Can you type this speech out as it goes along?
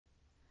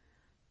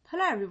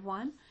Hello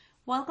everyone,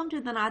 welcome to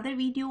another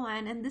video,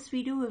 and in this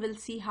video we will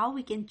see how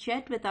we can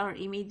chat with our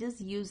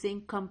images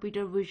using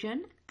computer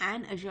vision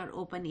and Azure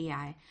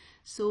OpenAI.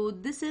 So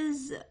this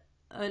is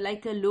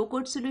like a low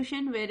code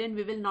solution wherein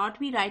we will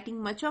not be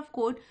writing much of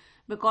code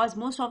because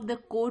most of the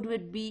code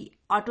would be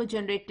auto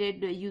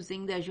generated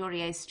using the Azure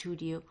AI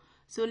Studio.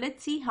 So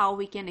let's see how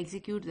we can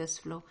execute this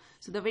flow.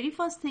 So the very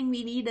first thing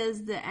we need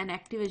is an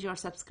active Azure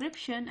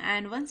subscription,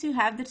 and once you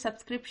have the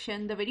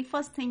subscription, the very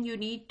first thing you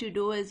need to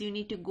do is you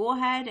need to go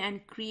ahead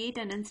and create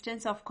an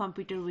instance of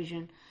computer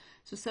vision.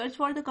 So search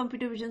for the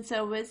computer vision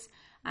service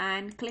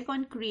and click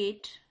on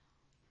create.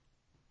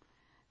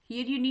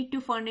 Here you need to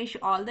furnish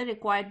all the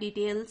required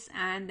details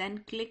and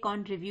then click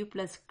on review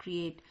plus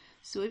create.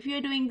 So if you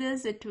are doing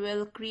this, it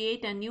will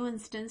create a new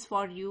instance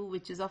for you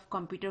which is of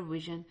computer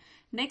vision.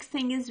 Next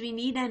thing is we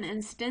need an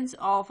instance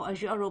of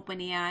Azure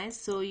OpenAI.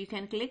 So you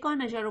can click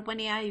on Azure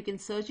OpenAI, you can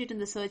search it in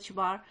the search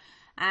bar,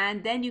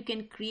 and then you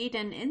can create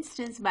an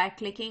instance by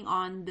clicking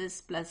on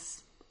this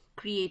plus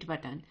create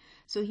button.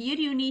 So here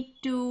you need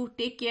to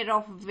take care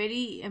of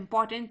very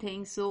important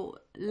things. So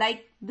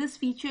like this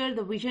feature,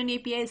 the Vision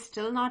API is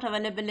still not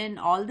available in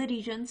all the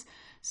regions.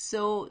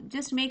 So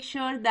just make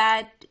sure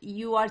that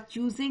you are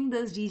choosing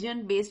this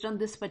region based on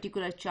this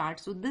particular chart.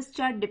 So this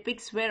chart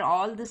depicts where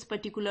all this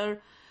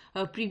particular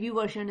preview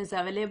version is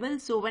available.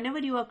 So whenever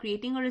you are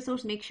creating a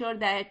resource, make sure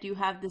that you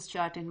have this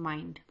chart in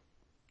mind.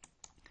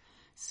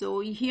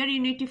 So here you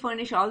need to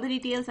furnish all the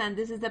details, and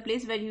this is the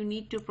place where you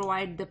need to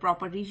provide the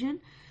proper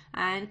region,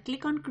 and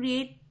click on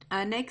create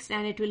next,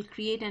 and it will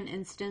create an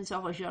instance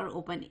of Azure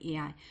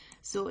OpenAI.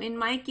 So in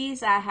my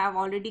case, I have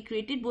already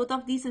created both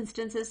of these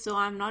instances, so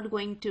I'm not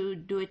going to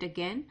do it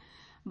again.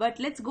 But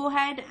let's go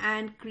ahead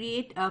and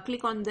create,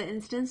 click on the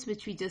instance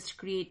which we just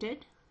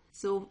created.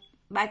 So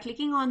by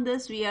clicking on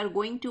this, we are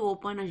going to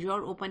open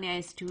Azure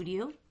OpenAI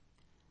Studio.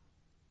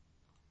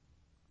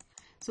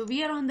 So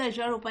we are on the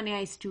Azure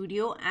OpenAI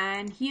Studio,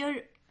 and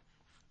here,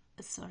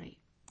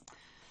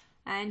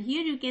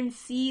 here you can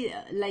see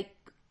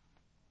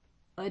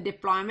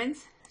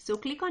deployments. So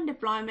click on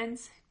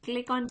deployments,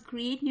 click on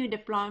create new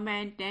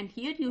deployment, and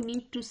here you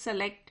need to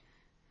select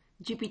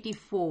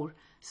GPT-4.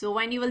 So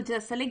when you will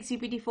just select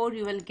GPT-4,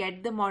 you will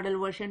get the model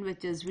version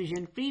which is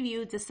Vision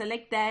Preview. Just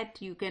select that.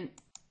 You can,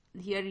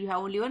 here you have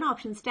only one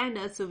option,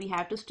 standard, so we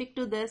have to stick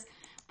to this.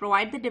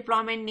 Provide the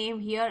deployment name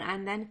here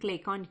and then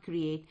click on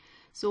create.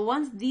 So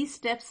once these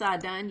steps are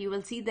done, you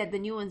will see that the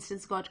new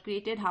instance got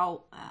created,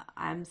 how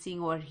I'm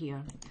seeing over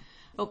here.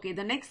 Okay,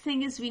 the next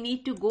thing is we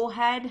need to go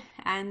ahead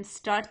and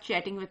start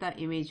chatting with our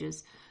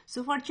images.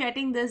 So for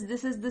chatting this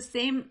is the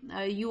same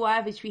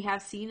UI which we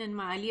have seen in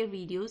my earlier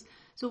videos.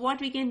 So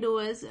what we can do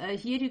is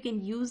here you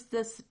can use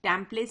this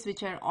templates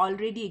which are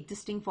already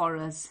existing for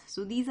us.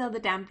 So these are the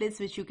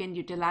templates which you can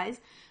utilize.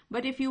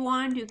 But if you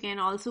want, you can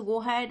also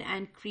go ahead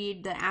and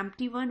create the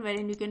empty one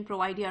wherein you can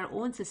provide your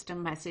own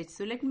system message.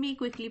 So let me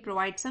quickly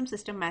provide some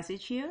system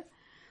message here.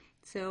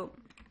 So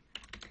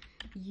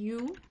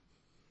you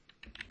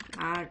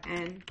are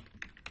an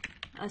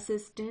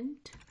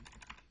assistant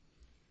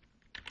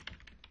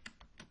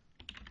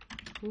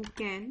who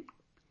can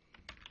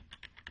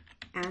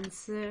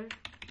answer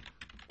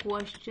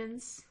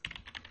questions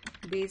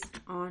based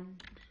on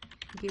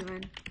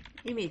given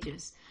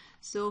images.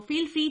 So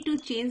feel free to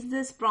change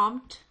this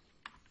prompt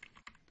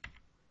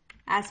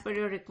as per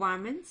your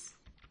requirements.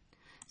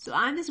 So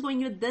I'm just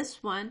going with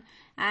this one,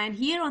 and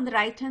here on the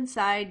right hand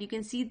side you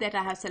can see that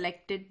I have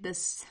selected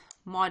this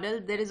model.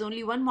 There is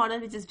only one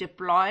model which is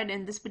deployed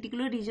in this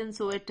particular region,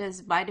 so it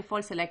has by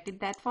default selected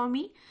that for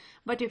me.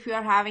 But if you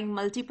are having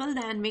multiple,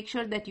 then make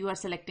sure that you are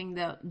selecting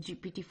the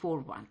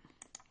GPT-4 one.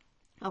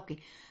 Okay,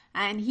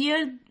 and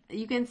here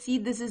you can see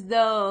this is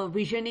the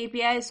Vision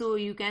API, so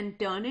you can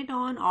turn it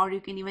on or you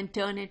can even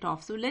turn it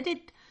off. So let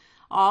it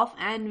off,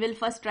 and we'll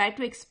first try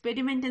to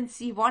experiment and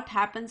see what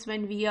happens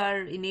when we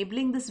are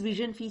enabling this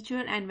vision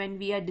feature and when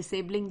we are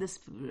disabling this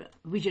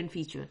vision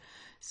feature.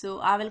 So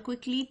I will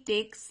quickly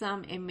take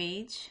some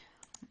image.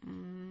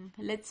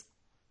 Let's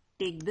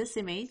take this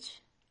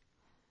image.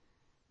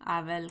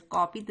 I will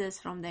copy this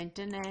from the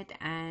internet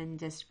and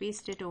just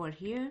paste it over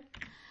here.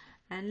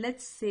 And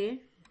let's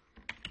say,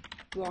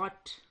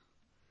 what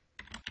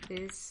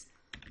is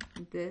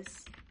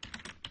this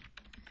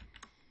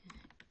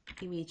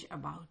image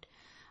about?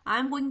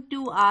 I'm going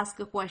to ask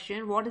a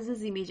question, what is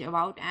this image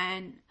about?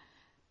 And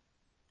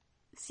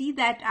see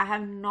that I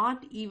have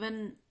not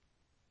even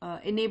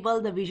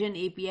enable the Vision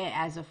API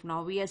as of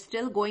now. We are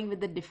still going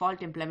with the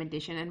default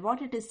implementation, and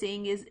what it is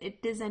saying is it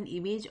is an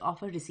image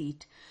of a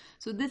receipt.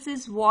 So this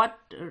is what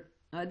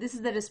this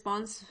is the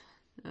response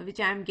which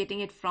I am getting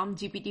it from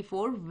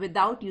GPT-4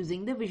 without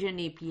using the Vision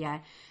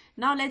API.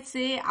 Now let's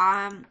say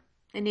I'm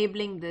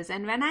enabling this,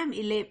 and when I'm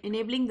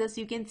enabling this,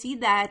 you can see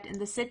that in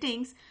the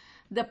settings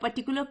the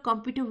particular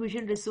computer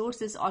vision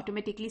resource is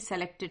automatically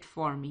selected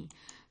for me.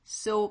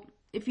 So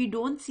if you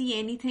don't see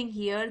anything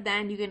here,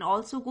 then you can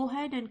also go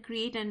ahead and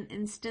create an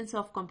instance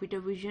of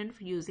computer vision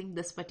using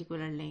this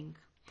particular link.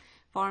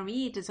 For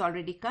me, it is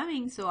already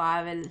coming, so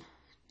I will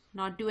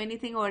not do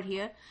anything over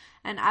here,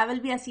 and I will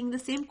be asking the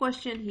same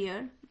question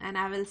here, and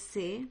I will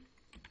say,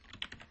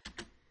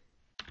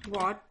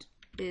 what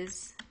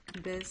is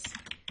this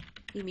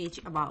image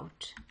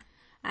about?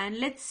 And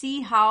let's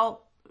see how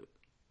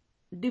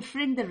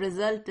different the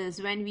result is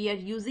when we are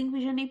using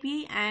Vision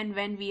API and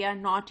when we are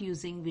not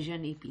using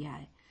Vision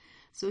API.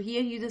 So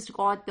here you just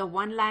got the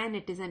one line,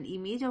 it is an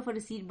image of a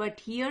receipt, but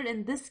here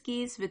in this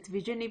case with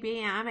Vision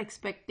API, I am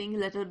expecting a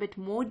little bit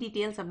more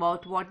details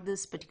about what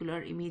this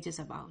particular image is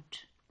about.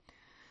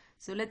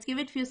 So let's give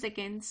it a few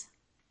seconds,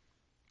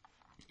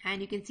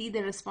 and you can see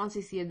the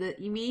responses here. The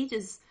image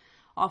is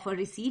of a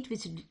receipt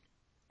which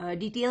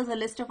details a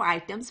list of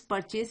items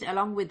purchased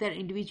along with their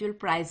individual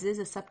prices,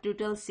 a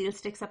subtotal,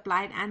 sales tax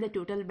applied, and the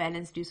total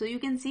balance due. So you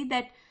can see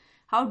that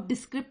how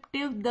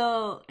descriptive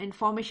the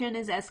information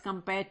is as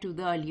compared to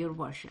the earlier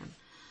version.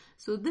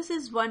 So this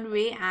is one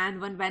way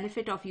and one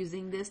benefit of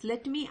using this.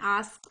 Let me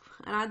ask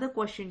another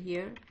question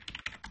here.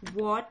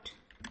 What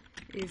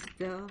is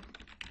the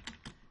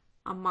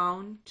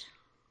amount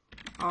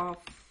of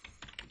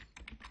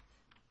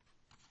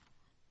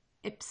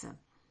Ipsum?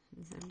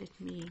 So let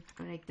me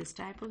correct this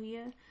typo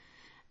here,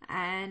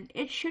 and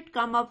it should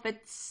come up with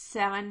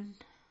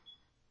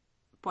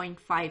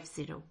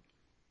 7.50.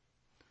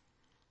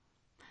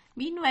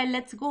 Meanwhile,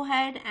 let's go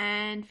ahead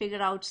and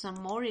figure out some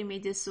more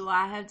images. So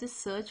I have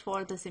just searched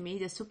for this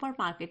image, a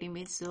supermarket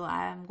image. So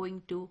I am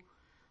going to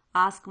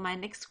ask my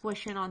next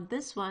question on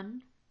this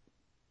one.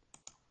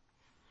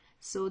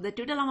 So the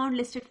total amount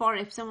listed for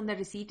Ipsum on the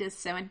receipt is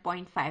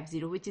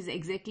 7.50, which is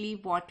exactly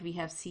what we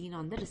have seen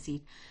on the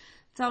receipt.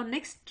 So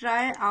let's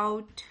try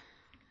out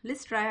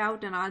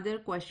another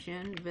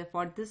question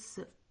for this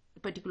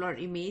particular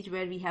image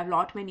where we have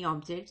lot many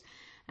objects,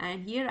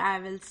 and here I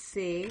will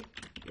say,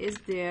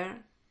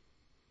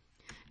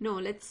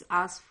 let's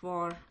ask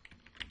for,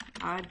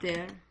 are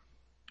there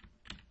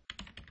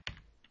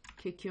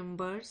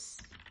cucumbers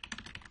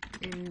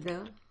in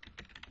the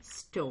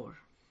store?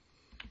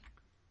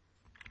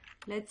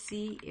 Let's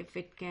see if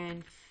it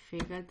can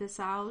figure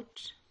this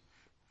out.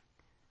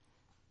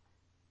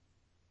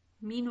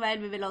 Meanwhile,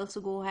 we will also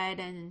go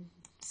ahead and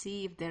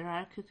see if there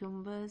are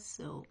cucumbers.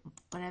 So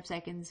perhaps I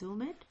can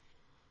zoom it.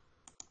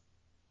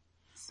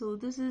 So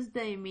this is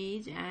the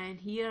image, and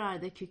here are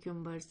the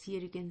cucumbers. Here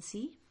you can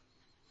see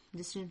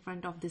just in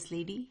front of this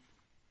lady.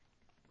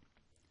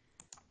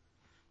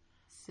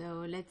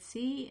 So let's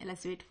see,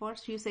 let's wait for a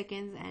few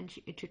seconds and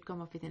it should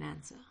come up with an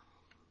answer.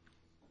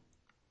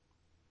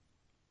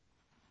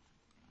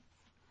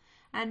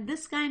 And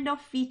this kind of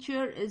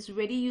feature is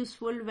very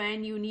useful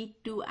when you need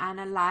to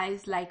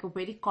analyze like a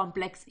very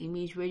complex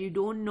image where you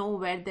don't know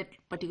where that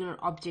particular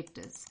object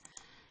is.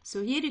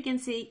 So here you can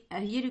see,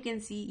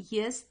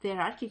 yes,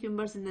 there are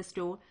cucumbers in the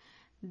store.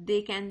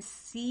 They can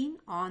see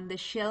on the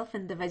shelf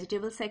in the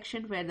vegetable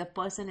section where the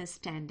person is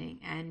standing,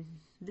 and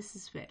this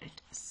is where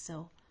it is.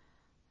 So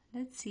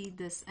let's see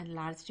this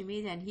enlarged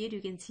image, and here you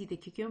can see the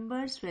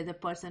cucumbers where the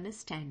person is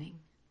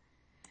standing.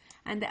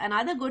 And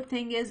another good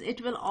thing is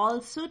it will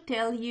also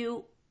tell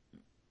you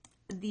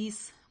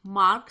these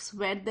marks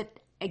where that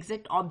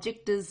exact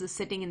object is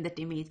sitting in that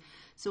image.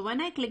 So when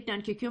I clicked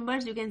on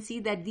cucumbers, you can see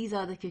that these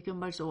are the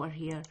cucumbers over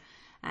here.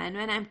 And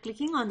when I'm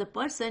clicking on the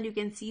person, you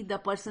can see the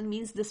person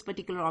means this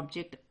particular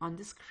object on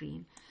the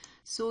screen.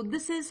 So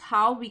this is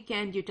how we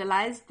can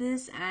utilize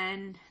this,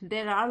 and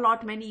there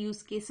are many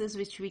use cases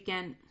which we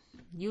can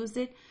use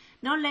it.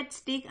 Now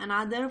let's take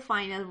another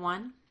final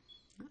one.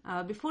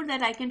 Before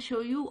that, I can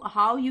show you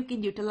how you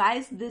can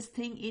utilize this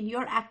thing in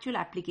your actual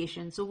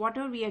application. So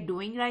whatever we are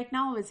doing right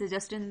now is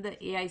just in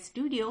the AI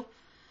Studio,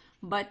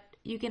 but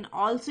you can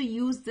also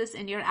use this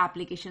in your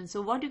application.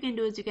 So what you can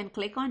do is you can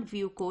click on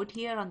View Code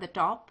here on the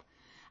top,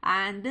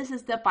 and this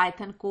is the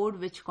Python code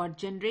which got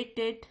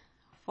generated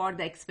for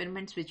the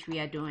experiments which we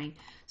are doing.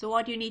 So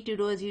what you need to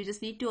do is you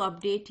just need to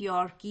update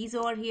your keys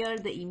over here,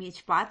 the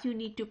image path you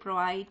need to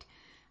provide,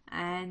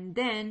 and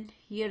then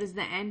here is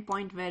the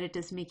endpoint where it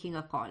is making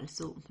a call.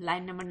 So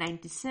line number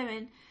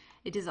 97,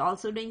 it is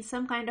also doing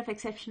some kind of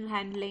exception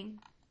handling.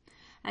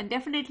 And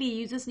definitely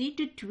you just need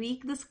to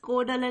tweak this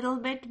code a little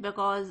bit,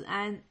 because,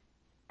 and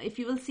if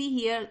you will see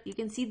here, you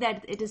can see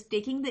that it is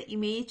taking the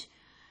image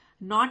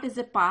not as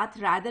a path,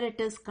 rather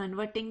it is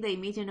converting the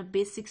image in a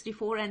base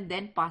 64 and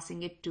then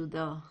passing it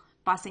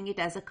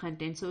as a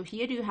content. So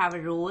here you have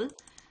a role,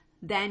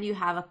 then you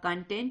have a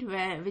content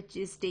which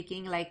is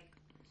taking like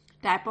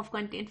type of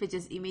content, which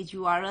is image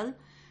URL,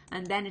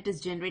 and then it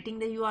is generating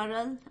the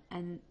URL.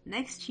 And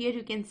next here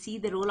you can see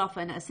the role of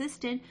an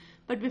assistant,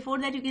 but before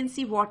that you can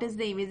see what is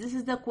the image. This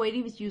is the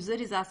query which user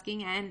is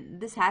asking,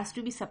 and this has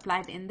to be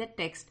supplied in the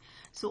text.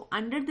 So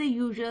under the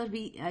user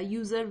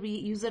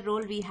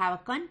role we have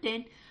a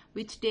content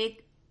which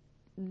take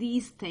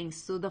these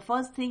things. So the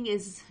first thing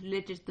is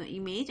related to the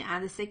image,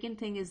 and the second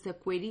thing is the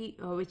query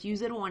which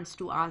user wants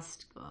to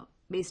ask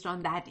based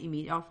on that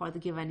image or for the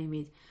given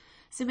image.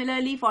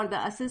 Similarly, for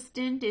the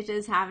assistant, it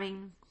is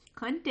having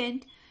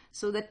content.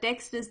 So the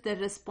text is the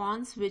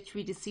response which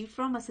we received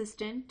from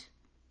assistant.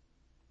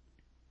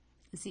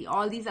 See,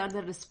 all these are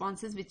the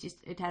responses which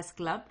it has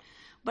clubbed.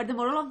 But the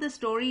moral of the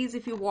story is,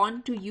 if you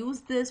want to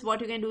use this,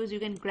 what you can do is you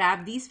can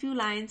grab these few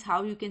lines,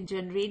 how you can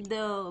generate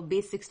the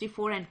base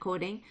 64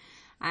 encoding,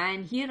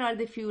 and here are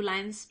the few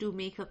lines to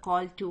make a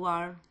call to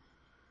our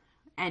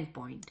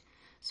endpoint.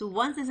 So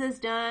once this is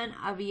done,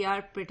 we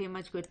are pretty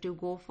much good to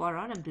go for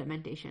our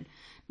implementation.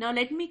 Now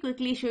let me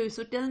quickly show you.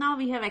 So till now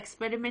we have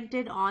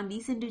experimented on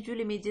these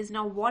individual images.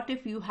 Now what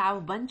if you have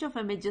a bunch of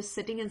images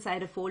sitting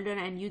inside a folder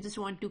and you just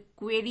want to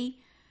query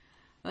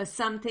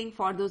something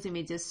for those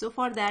images? So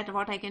for that,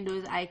 what I can do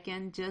is I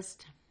can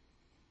just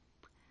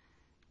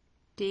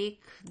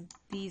take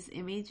these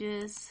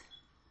images.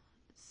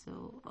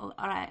 So or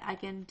I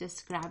can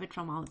just grab it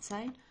from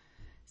outside.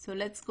 So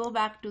let's go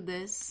back to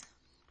this,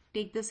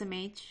 take this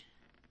image,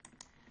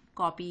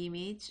 copy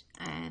image,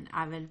 and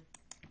I will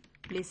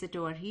place it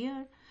over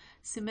here.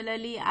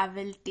 Similarly, I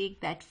will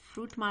take that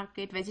fruit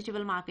market,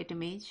 vegetable market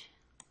image,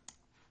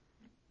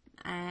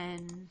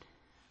 and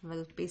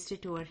we'll paste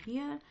it over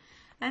here.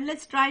 And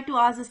let's try to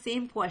ask the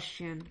same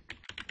question.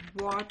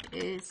 What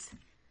is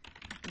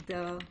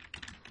the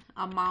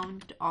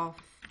amount of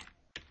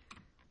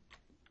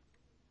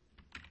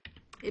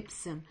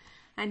ipsum?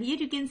 And here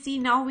you can see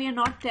now we are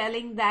not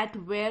telling that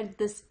where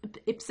this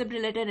ipsum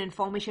related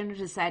information is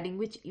residing,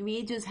 which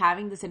image is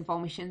having this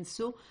information.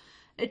 So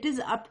it is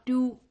up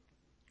to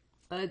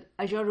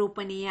Azure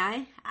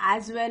OpenAI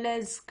as well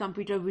as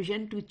computer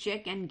vision to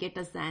check and get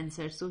us the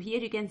answer. So here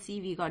you can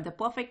see we got the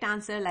perfect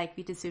answer. Like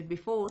we said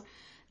before,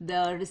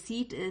 the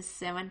receipt is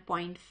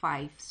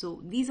 7.5.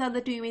 So these are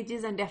the two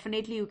images, and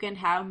definitely you can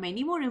have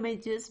many more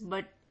images,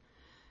 but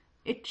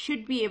it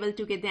should be able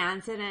to get the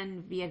answer,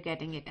 and we are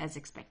getting it as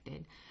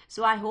expected.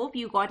 So I hope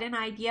you got an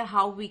idea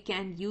how we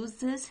can use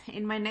this.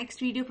 In my next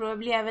video,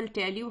 probably I will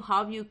tell you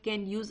how you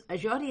can use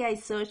Azure AI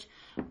search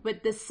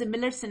with this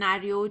similar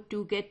scenario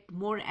to get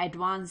more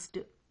advanced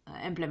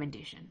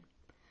implementation.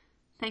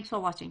 Thanks for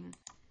watching.